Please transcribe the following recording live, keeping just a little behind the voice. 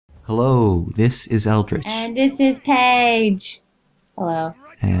Hello, this is Eldritch. And this is Paige. Hello.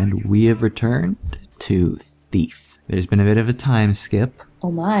 And we have returned to Thief. There's been a bit of a time skip.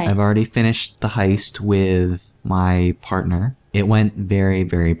 Oh my. I've already finished the heist with my partner. It went very,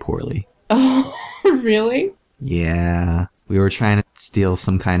 very poorly. Oh, really? Yeah. We were trying to steal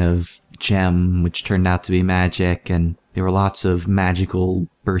some kind of gem, which turned out to be magic, and there were lots of magical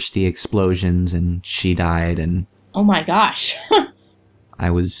bursty explosions, and she died, and... Oh my gosh. I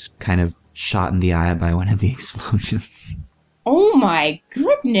was kind of shot in the eye by one of the explosions. Oh my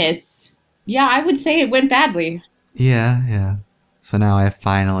goodness. Yeah, I would say it went badly. Yeah. So now I've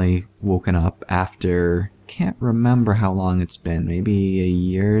finally woken up after... Can't remember how long it's been. Maybe a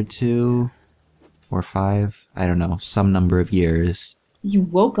year or two? Or 5? I don't know. Some number of years. You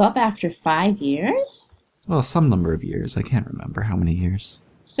woke up after 5 years? Well, some number of years. I can't remember how many years.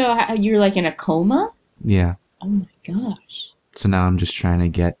 So you're like in a coma? Yeah. Oh my gosh. So now I'm just trying to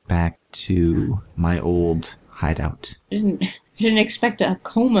get back to my old hideout. I didn't expect a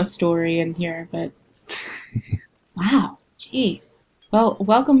coma story in here, but... Wow. Jeez. Well,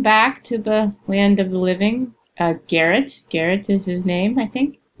 welcome back to the land of the living. Garrett. Garrett is his name, I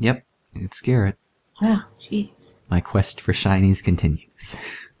think. Yep. It's Garrett. Wow. Jeez. My quest for shinies continues.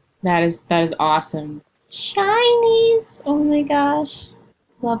 That is awesome. Shinies! Oh my gosh.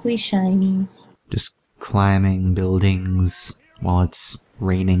 Lovely shinies. Just climbing buildings while it's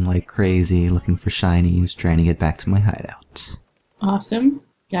raining like crazy, looking for shinies, trying to get back to my hideout. Awesome.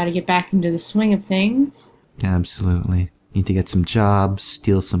 Gotta get back into the swing of things. Absolutely. Need to get some jobs,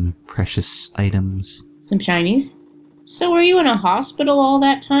 steal some precious items. Some shinies. So were you in a hospital all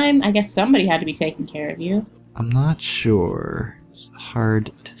that time? I guess somebody had to be taking care of you. I'm not sure. It's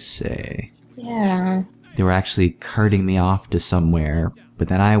hard to say. Yeah. They were actually carting me off to somewhere, but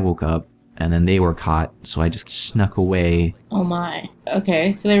then I woke up, and then they were caught, so I just snuck away. Oh my.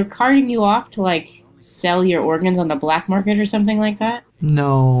 Okay, so they were carting you off to, like, sell your organs on the black market or something like that?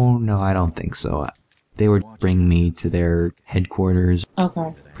 No, I don't think so. They would bring me to their headquarters.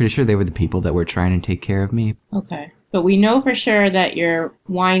 Okay. Pretty sure they were the people that were trying to take care of me. Okay. But we know for sure that your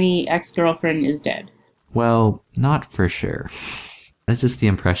whiny ex-girlfriend is dead. Well, not for sure. That's just the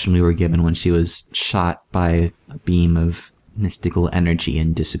impression we were given when she was shot by a beam of mystical energy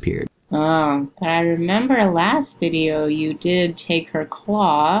and disappeared. Oh, but I remember last video you did take her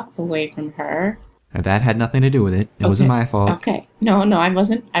claw away from her. Now, that had nothing to do with it. It wasn't my fault. Okay. No, I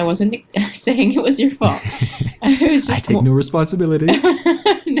wasn't saying it was your fault. I take no responsibility.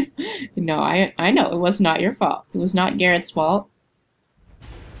 No, I know it was not your fault. It was not Garrett's fault.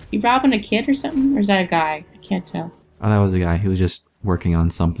 You robbing a kid or something? Or is that a guy? I can't tell. Oh, that was a guy. He was just working on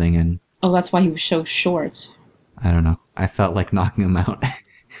something and... Oh, that's why he was so short. I don't know. I felt like knocking him out.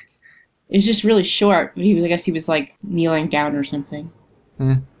 It was just really short. But I guess he was like kneeling down or something.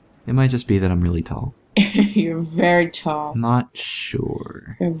 It might just be that I'm really tall. You're very tall. Not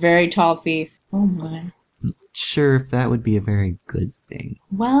sure. You're a very tall thief. Oh my. I'm not sure if that would be a very good thing.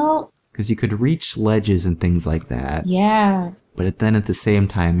 Well... Because you could reach ledges and things like that. Yeah. But then at the same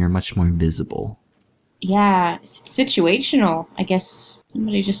time, you're much more visible. Yeah, it's situational. I guess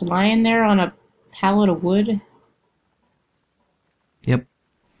somebody just lying there on a pallet of wood. Yep.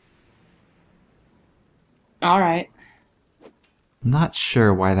 Alright. I'm not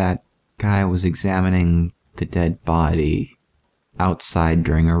sure why that guy was examining the dead body outside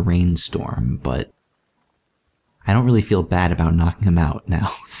during a rainstorm, but I don't really feel bad about knocking him out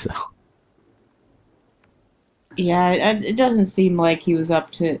now, so... Yeah, it doesn't seem like he was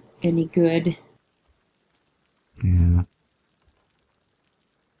up to any good. Yeah.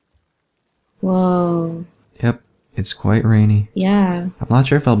 Whoa. Yep, it's quite rainy. Yeah. I'm not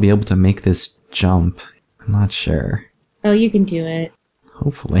sure if I'll be able to make this jump. I'm not sure. Oh, you can do it.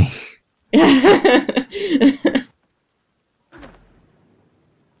 Hopefully.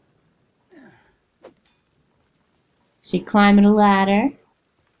 She climbing a ladder.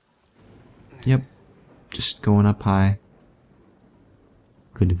 Yep. Just going up high.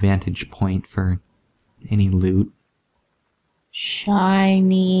 Good vantage point for any loot.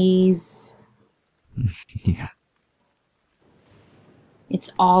 Shinies. Yeah.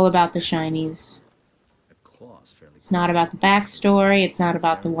 It's all about the shinies. It's not about the backstory. It's not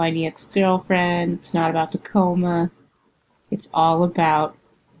about the whiny ex-girlfriend. It's not about the coma. It's all about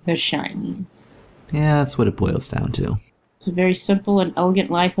the shinies. Yeah, that's what it boils down to. It's a very simple and elegant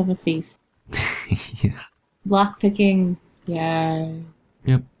life of a thief. Yeah. Lockpicking. Yeah.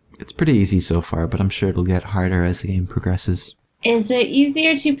 Yep. It's pretty easy so far, but I'm sure it'll get harder as the game progresses. Is it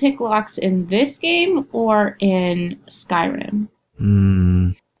easier to pick locks in this game or in Skyrim?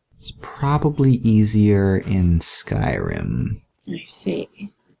 It's probably easier in Skyrim. I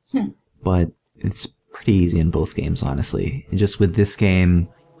see. But it's pretty easy in both games, honestly. And just with this game,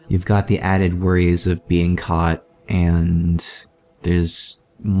 you've got the added worries of being caught, and there's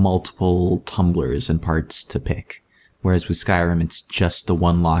multiple tumblers and parts to pick. Whereas with Skyrim, it's just the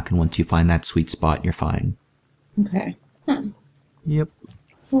one lock, and once you find that sweet spot, you're fine. Okay. Huh. Yep.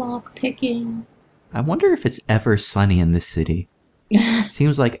 Lock picking. I wonder if it's ever sunny in this city. It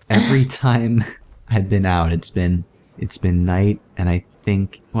seems like every time I've been out, it's been night, and I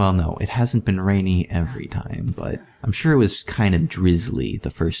think, well, no, it hasn't been rainy every time, but I'm sure it was kind of drizzly the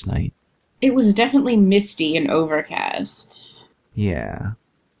first night. It was definitely misty and overcast. Yeah.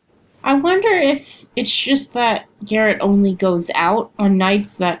 I wonder if it's just that Garrett only goes out on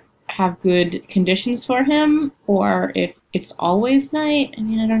nights that have good conditions for him, or if it's always night. I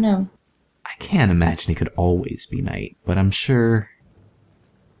mean, I don't know. I can't imagine it could always be night, but I'm sure...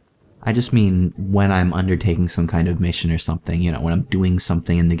 I just mean when I'm undertaking some kind of mission or something, you know, when I'm doing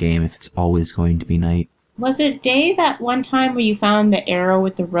something in the game, if it's always going to be night. Was it day that one time where you found the arrow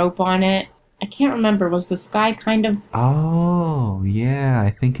with the rope on it? I can't remember. Was the sky kind of... Oh, yeah,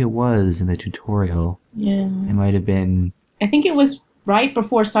 I think it was in the tutorial. Yeah. It might have been... I think it was right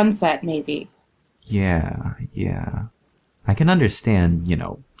before sunset, maybe. Yeah. I can understand, you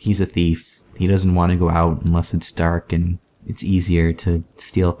know, he's a thief. He doesn't want to go out unless it's dark and it's easier to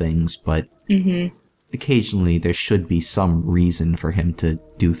steal things, but occasionally there should be some reason for him to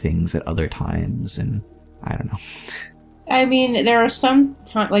do things at other times, and I don't know. I mean, there are some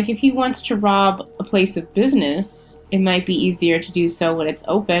times, like if he wants to rob a place of business, it might be easier to do so when it's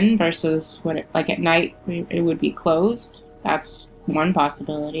open versus when it, like at night, it would be closed. That's one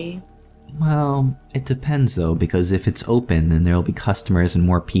possibility. Well, it depends though, because if it's open, then there'll be customers and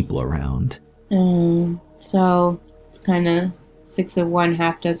more people around. So it's kind of 6 of one,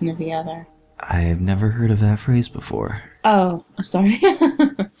 half dozen of the other. I've never heard of that phrase before. Oh, I'm sorry.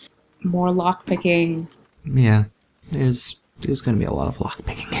 More lockpicking. Yeah, there's going to be a lot of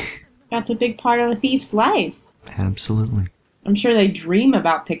lockpicking. That's a big part of a thief's life. Absolutely. I'm sure they dream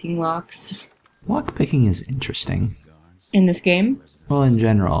about picking locks. Lockpicking is interesting. In this game? Well, in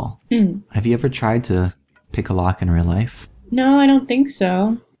general. Have you ever tried to pick a lock in real life? No, I don't think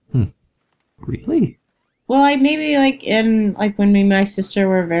so. Really? Well, maybe when me and my sister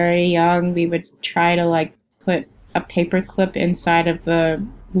were very young, we would try to put a paper clip inside of the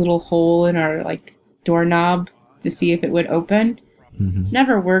little hole in our doorknob to see if it would open.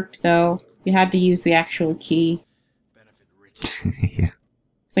 Never worked though. You had to use the actual key. Yeah.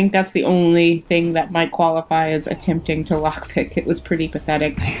 I think that's the only thing that might qualify as attempting to lockpick. It was pretty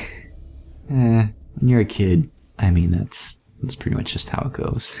pathetic. When you're a kid, I mean, that's pretty much just how it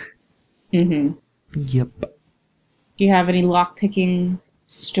goes. Yep. Do you have any lockpicking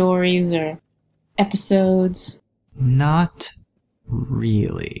stories or episodes? Not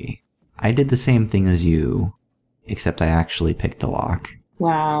really. I did the same thing as you, except I actually picked a lock.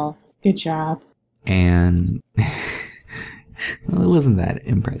 Wow. Good job. And... well, it wasn't that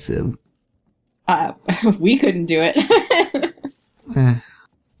impressive. We couldn't do it.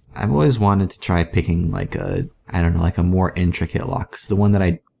 I've always wanted to try picking a more intricate lock. 'Cause the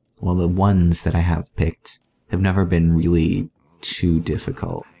ones that I have picked have never been really too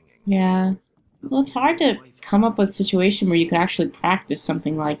difficult. Yeah. Well, it's hard to come up with a situation where you could actually practice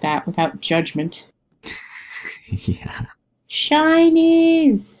something like that without judgment. Yeah.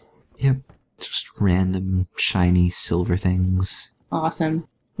 Shinies! Yep. Just random, shiny, silver things. Awesome.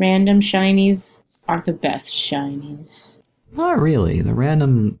 Random shinies are the best shinies. Not really. The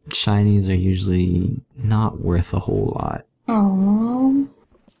random shinies are usually not worth a whole lot. Aww.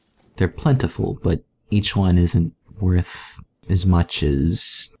 They're plentiful, but each one isn't worth as much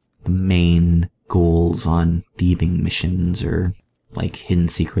as the main goals on thieving missions or hidden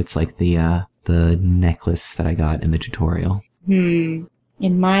secrets like the necklace that I got in the tutorial. In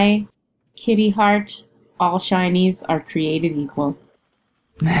my kitty heart, all shinies are created equal.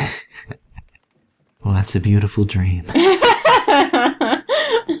 Well, that's a beautiful dream.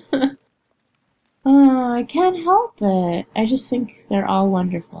 Oh, I can't help it. I just think they're all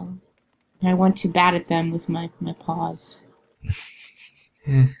wonderful. I want to bat at them with my paws.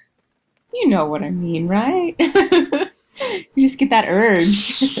 You know what I mean, right? You just get that urge.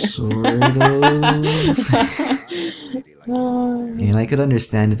 Sort of. And I could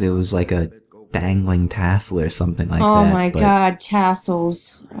understand if it was like a dangling tassel or something like that. Oh my god,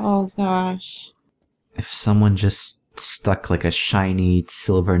 tassels. Oh gosh. If someone just stuck like a shiny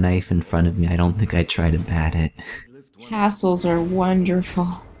silver knife in front of me, I don't think I'd try to bat it. Tassels are wonderful.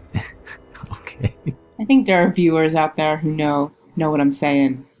 Okay. I think there are viewers out there who know what I'm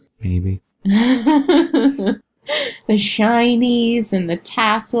saying. Maybe. The shinies and the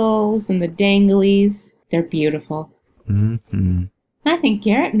tassels and the danglies. They're beautiful. Mm-hmm. I think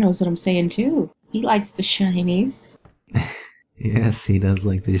Garrett knows what I'm saying too. He likes the shinies. Yes, he does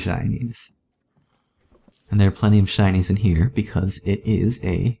like the shinies. And there are plenty of shinies in here because it is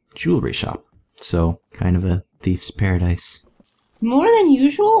a jewelry shop. So, kind of a thief's paradise. More than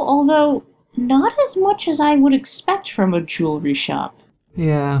usual, although not as much as I would expect from a jewelry shop.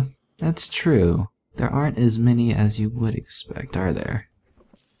 Yeah, that's true. There aren't as many as you would expect, are there?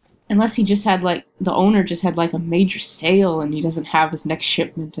 Unless he just had the owner just had a major sale and he doesn't have his next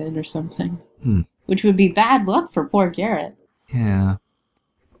shipment in or something. Which would be bad luck for poor Garrett. Yeah,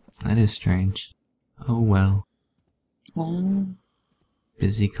 that is strange. Oh well.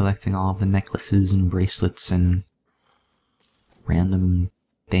 Busy collecting all of the necklaces and bracelets and random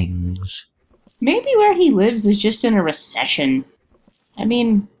things. Maybe where he lives is just in a recession. I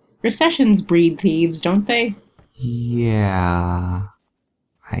mean, recessions breed thieves, don't they? Yeah,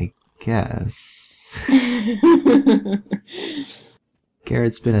 I guess.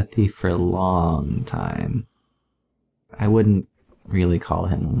 Garrett's been a thief for a long time. I wouldn't really call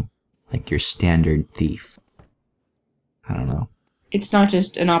him like your standard thief. I don't know. It's not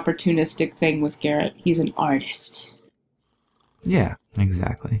just an opportunistic thing with Garrett. He's an artist. Yeah,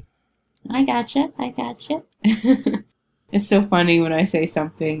 exactly. I gotcha. It's so funny when I say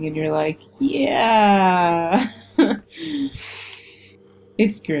something and you're like, yeah.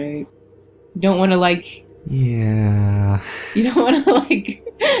 It's great. You don't want to Yeah. You don't want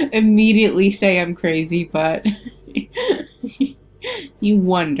to immediately say I'm crazy, but you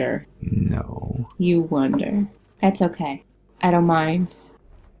wonder. No. You wonder. That's okay. I don't mind.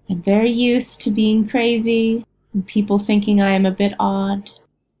 I'm very used to being crazy and people thinking I am a bit odd.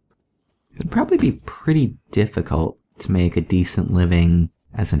 It'd probably be pretty difficult to make a decent living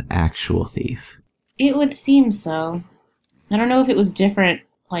as an actual thief. It would seem so. I don't know if it was different,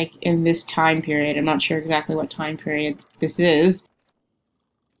 in this time period. I'm not sure exactly what time period this is.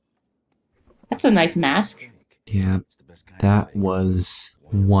 That's a nice mask. Yeah, that was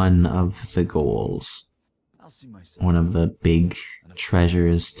one of the goals. One of the big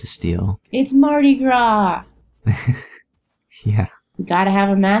treasures to steal. It's Mardi Gras! Yeah. We gotta have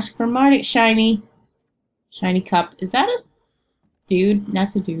a mask for Mardi. Shiny Cup. Is that a dude?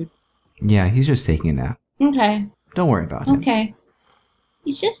 That's a dude. Yeah, he's just taking a nap. Okay. Don't worry about him. Okay.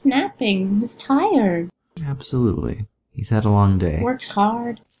 He's just napping. He's tired. Absolutely. He's had a long day. Works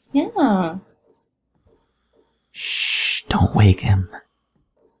hard. Yeah. Shh, don't wake him.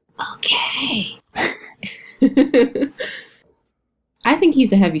 Okay. I think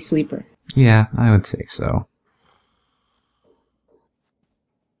he's a heavy sleeper. Yeah, I would say so.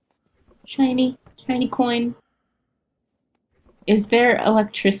 Shiny coin. Is there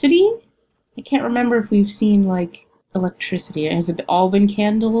electricity? I can't remember if we've seen, electricity. Has it all been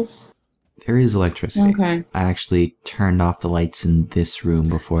candles? There is electricity. Okay. I actually turned off the lights in this room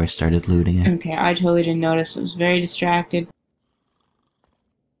before I started looting it. Okay, I totally didn't notice. I was very distracted.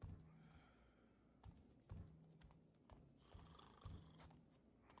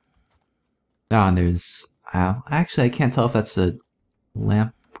 Ah, and there's... actually, I can't tell if that's a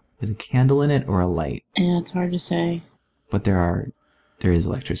lamp with a candle in it or a light. Yeah, it's hard to say. But there is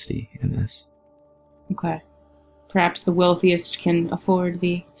electricity in this. Okay. Perhaps the wealthiest can afford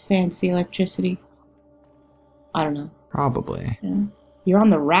the fancy electricity. I don't know. Probably. Yeah. You're on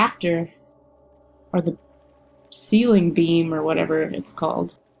the rafter. Or the ceiling beam or whatever it's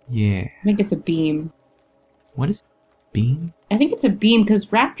called. Yeah. I think it's a beam. What is beam? I think it's a beam because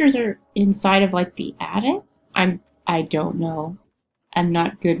raptors are inside of the attic. I don't know. I'm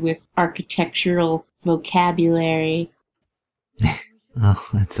not good with architectural vocabulary. Oh,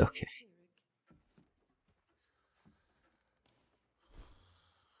 that's okay.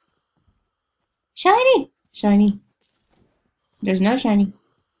 Shiny. There's no shiny.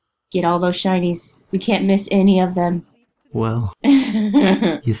 Get all those shinies. We can't miss any of them. Well,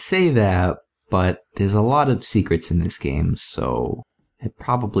 you say that, but there's a lot of secrets in this game, so I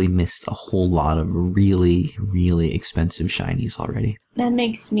probably missed a whole lot of really, really expensive shinies already. That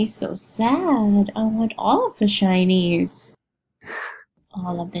makes me so sad. I want all of the shinies.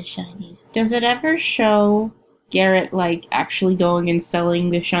 All of the shinies. Does it ever show Garrett, actually going and selling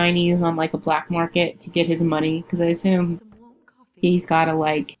the shinies on, a black market to get his money? Because I assume he's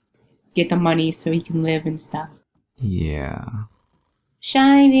gotta, get the money so he can live and stuff. Yeah.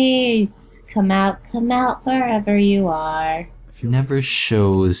 Shinies! Come out wherever you are. Never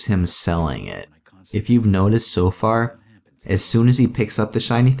shows him selling it. If you've noticed so far, as soon as he picks up the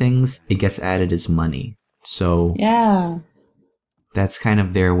shiny things, it gets added as money. So yeah, that's kind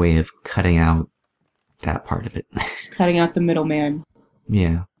of their way of cutting out that part of it. Just cutting out the middleman.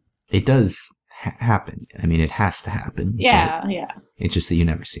 Yeah. It does happen. I mean, it has to happen. Yeah, yeah. It's just that you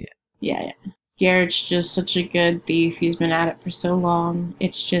never see it. Yeah, yeah. Garrett's just such a good thief. He's been at it for so long.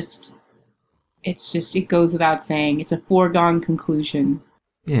 It goes without saying. It's a foregone conclusion.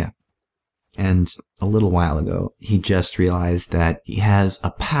 Yeah. And a little while ago, he just realized that he has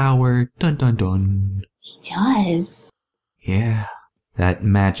a power. Dun dun dun. He does. Yeah. That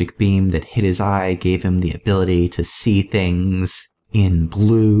magic beam that hit his eye gave him the ability to see things in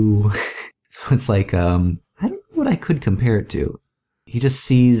blue. So it's like, I don't know what I could compare it to. He just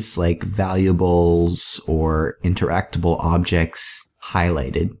sees like valuables or interactable objects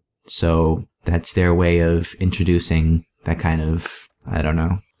highlighted. So that's their way of introducing that kind of, I don't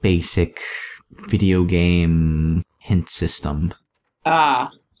know, basic video game hint system.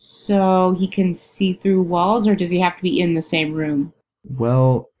 So he can see through walls, or does he have to be in the same room?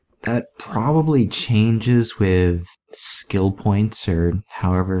 Well, that probably changes with skill points or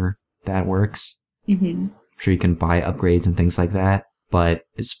however that works. Mm-hmm. I'm sure you can buy upgrades and things like that. But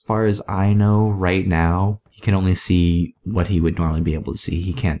as far as I know right now, he can only see what he would normally be able to see.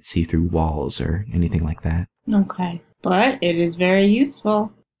 He can't see through walls or anything like that. Okay. But it is very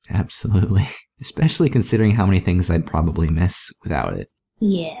useful. Absolutely. Especially considering how many things I'd probably miss without it.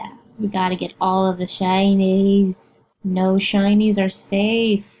 Yeah. We gotta get all of the shinies. No shinies are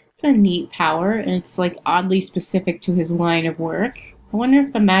safe. It's a neat power, and it's like oddly specific to his line of work. I wonder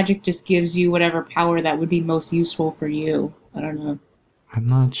if the magic just gives you whatever power that would be most useful for you. I don't know. I'm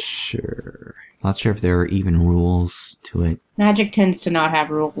not sure. Not sure if there are even rules to it. Magic tends to not have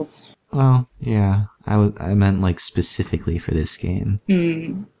rules. Well, yeah. I meant like specifically for this game.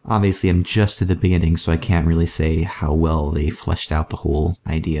 Obviously, I'm just at the beginning, so I can't really say how well they fleshed out the whole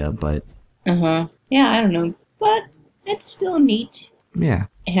idea, but... Yeah, I don't know. But it's still neat. Yeah.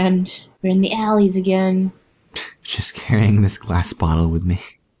 And we're in the alleys again. Just carrying this glass bottle with me.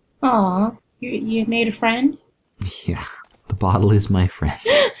 Aw, you made a friend? Yeah. The bottle is my friend.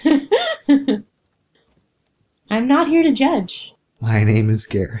 I'm not here to judge. My name is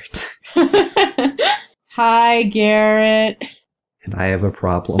Garrett. Hi, Garrett. And I have a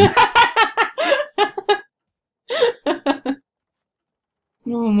problem.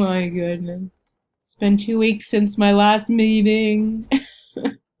 Oh my goodness. It's been 2 weeks since my last meeting.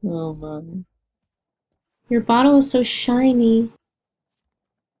 Oh my. Your bottle is so shiny.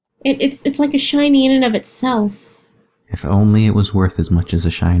 It's like a shiny in and of itself. If only it was worth as much as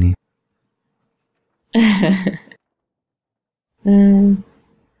a shiny.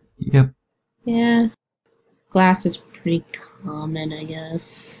 Yep. Yeah. Glass is pretty common, I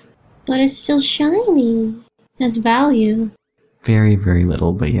guess. But it's still shiny. Has value. Very, very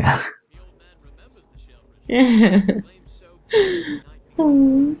little, but yeah.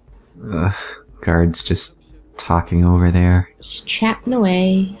 Oh. Ugh, guards just talking over there. Just chatting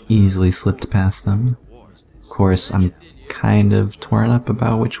away. Easily slipped past them. Of course, I'm kind of torn up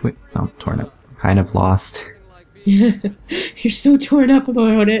about which way... No, torn up. Kind of lost. You're so torn up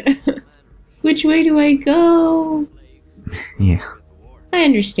about it. Which way do I go? Yeah. I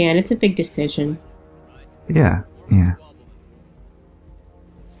understand. It's a big decision. Yeah, yeah.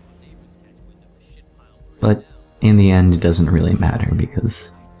 But in the end, it doesn't really matter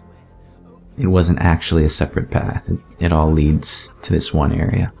because it wasn't actually a separate path. It all leads to this one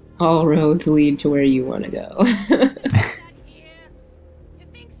area. All roads lead to where you want to go.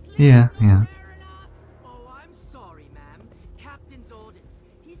 Yeah, yeah. Oh, I'm sorry, ma'am. Captain's orders.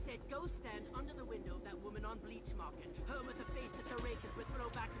 He said go stand under the window of that woman on Bleach Market. Her with the face that the rakers would throw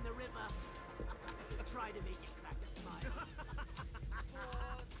back in the river. Try to make it crack a smile.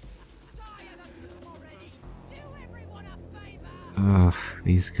 Tired of you already. Do everyone a favor. Ugh,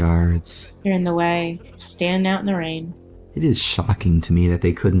 these guards. You're in the way. Standing out in the rain. It is shocking to me that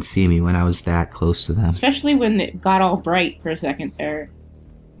they couldn't see me when I was that close to them. Especially when it got all bright for a second there.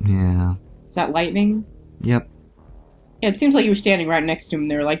 Yeah. Is that lightning? Yep. Yeah, it seems like you were standing right next to him.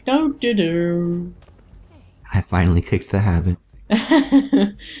 They were like, do-do-do. I finally kicked the habit.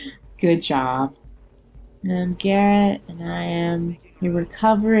 Good job. I'm Garrett, and I am your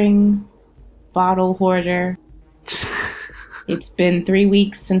recovering bottle hoarder. It's been 3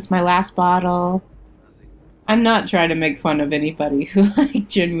 weeks since my last bottle. I'm not trying to make fun of anybody who like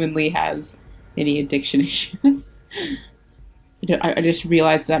genuinely has any addiction issues. I just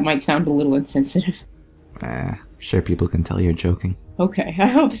realized that might sound a little insensitive. Sure people can tell you're joking. Okay, I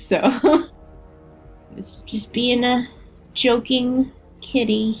hope so. It's just being a joking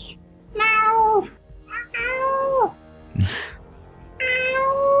kitty. Meow! Meow! Meow!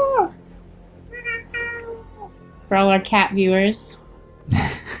 For all our cat viewers,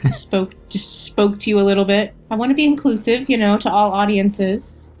 spoke to you a little bit. I want to be inclusive, to all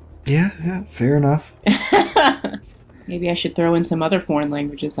audiences. Yeah, fair enough. Maybe I should throw in some other foreign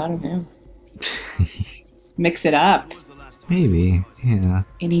languages. I don't know. Mix it up. Maybe, yeah.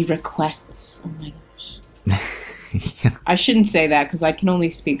 Any requests? Oh my gosh. Yeah. I shouldn't say that because I can only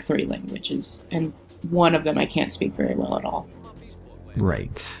speak 3 languages, and one of them I can't speak very well at all.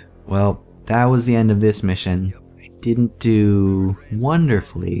 Right. Well, that was the end of this mission. I didn't do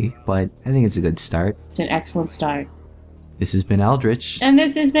wonderfully, but I think it's a good start. It's an excellent start. This has been Eldritch. And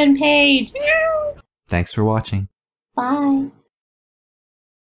this has been Paige. Thanks for watching. Bye.